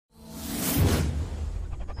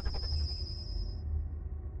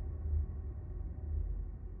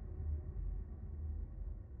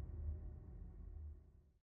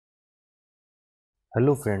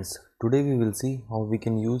Hello friends, today we will see how we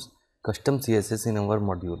can use custom CSS in our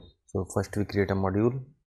module. So first we create a module.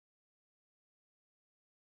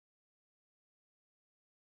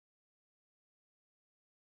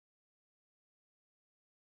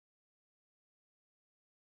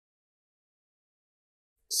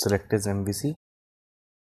 Select as MVC.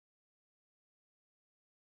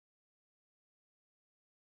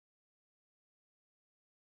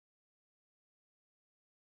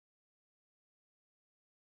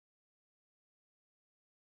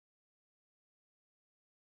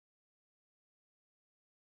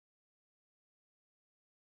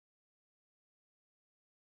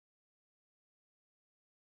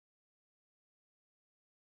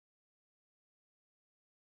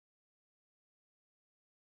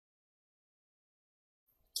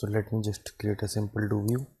 So let me just create a simple do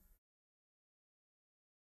view.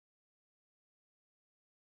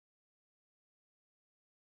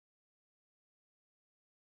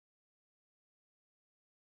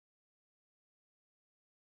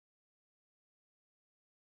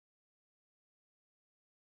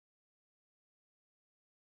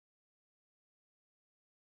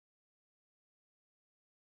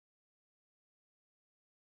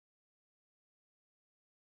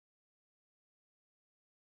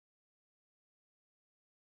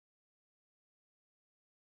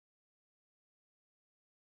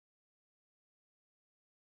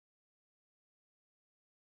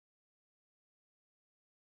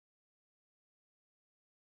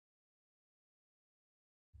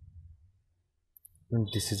 And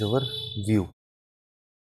this is our view.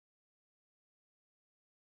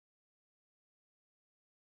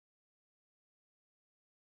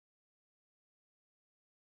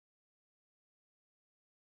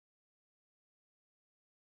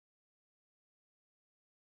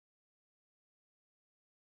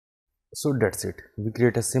 So that's it. We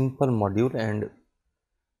create a simple module and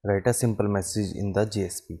write a simple message in the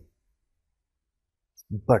JSP.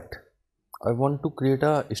 But I want to create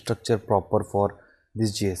a structure proper for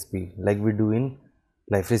this JSP like we do in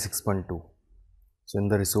Liferay 6.2. So in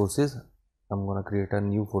the resources, I'm gonna create a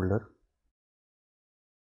new folder.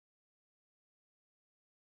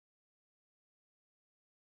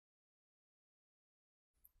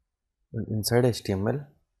 And inside HTML,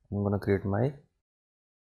 I'm gonna create my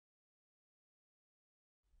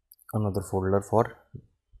another folder for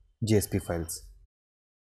JSP files.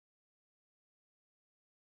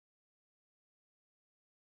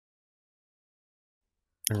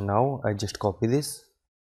 And now I just copy this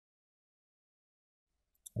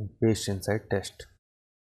and paste inside test.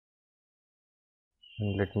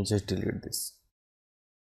 And let me just delete this.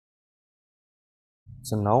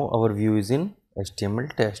 So now our view is in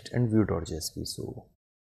HTML test and view.jsp. So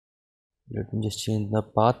let me just change the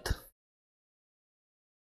path.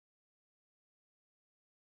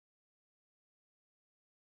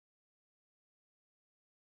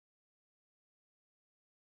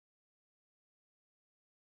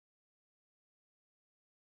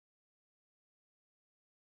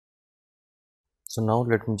 So now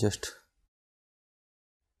let me just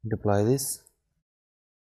deploy this.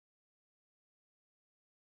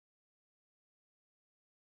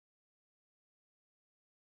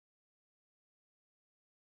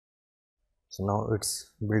 So now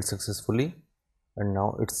it's built successfully and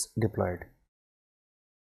now it's deployed.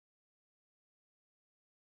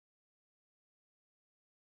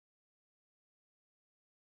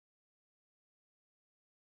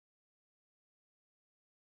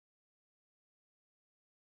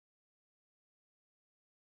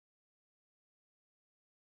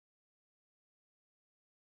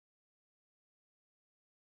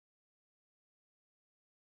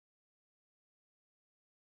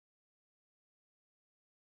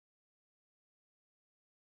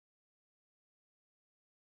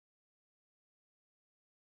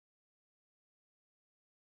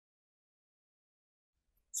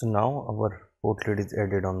 So now our portlet is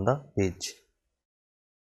added on the page.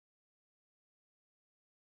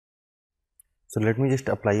 So let me just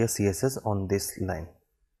apply a CSS on this line.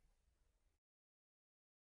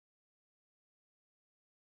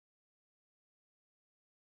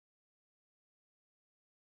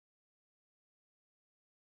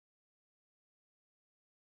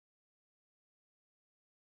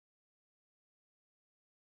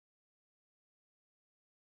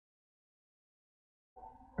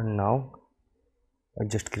 And now I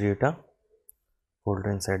just create a folder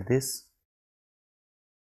inside this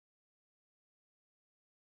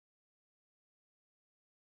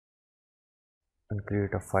and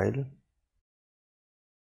create a file.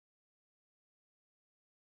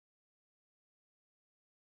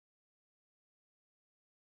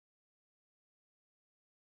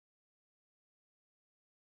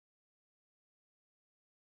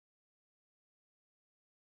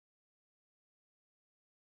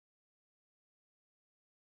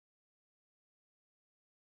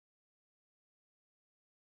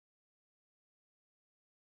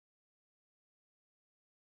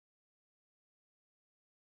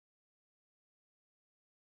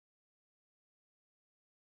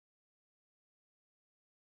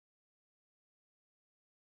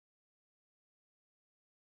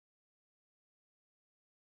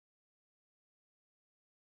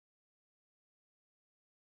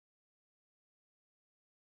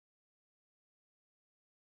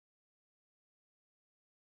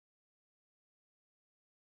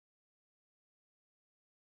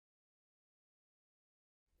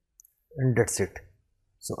 and that's it.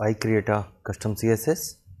 So I create a custom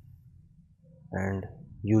CSS and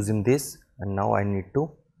using this, and now I need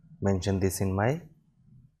to mention this in my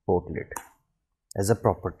portlet as a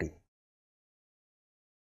property.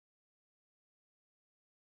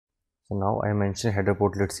 So now I mention header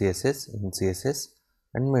portlet CSS in CSS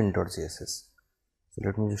and main.css. So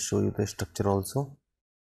let me just show you the structure also.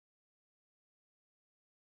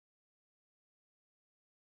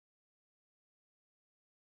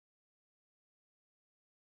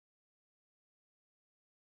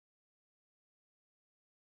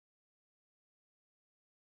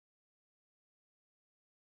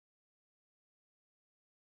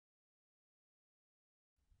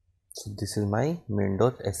 So this is my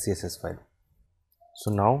main.scss file. So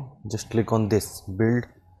now just click on this build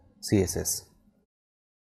CSS.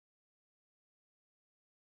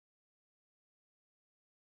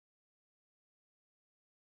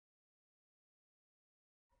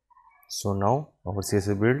 So now our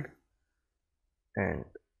CSS build, and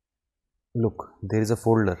look, there is a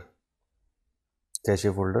folder, cache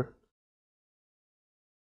folder,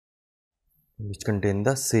 which contain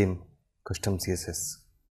the same custom CSS.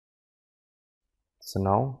 So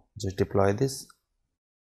now just deploy this.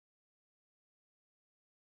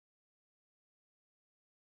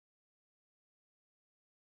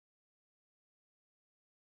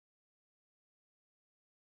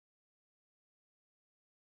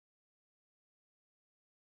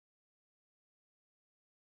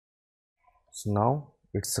 So now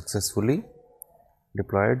it's successfully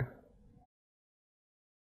deployed.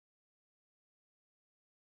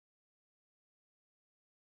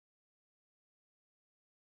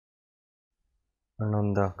 And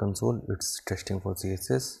on the console it's testing for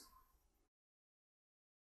CSS,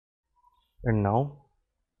 and now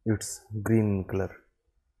it's green in color.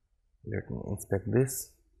 Let me inspect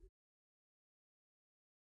this.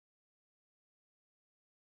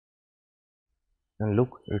 And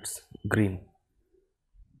look, it's green.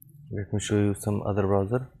 Let me show you some other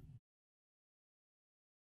browser.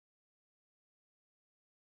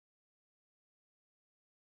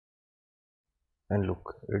 And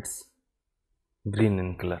look, it's green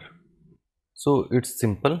in color. So it's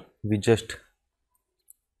simple. We just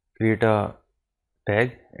create a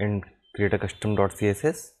tag and create a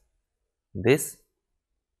custom.css, this,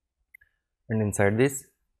 and inside this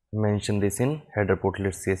mention this in header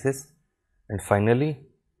portlet CSS, and finally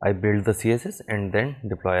I build the CSS and then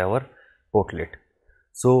deploy our portlet.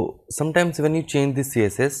 So sometimes when you change this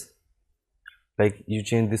CSS, like you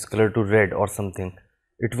change this color to red or something,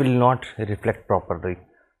 it will not reflect properly.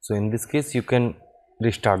 So in this case you can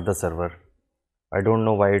restart the server. I don't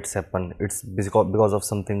know why it's happened. It's because of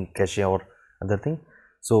something cache or other thing.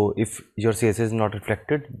 So if your CSS is not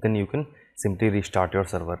reflected, then you can simply restart your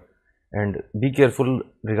server. And be careful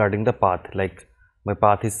regarding the path. Like my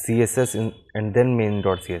path is CSS and then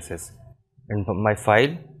main.css, and my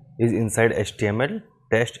file is inside HTML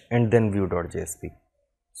test and then view.jsp.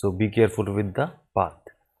 So be careful with the path.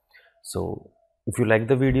 So if you like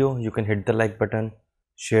the video, you can hit the like button,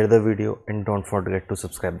 share the video, and don't forget to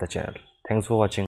subscribe the channel. Thanks for watching.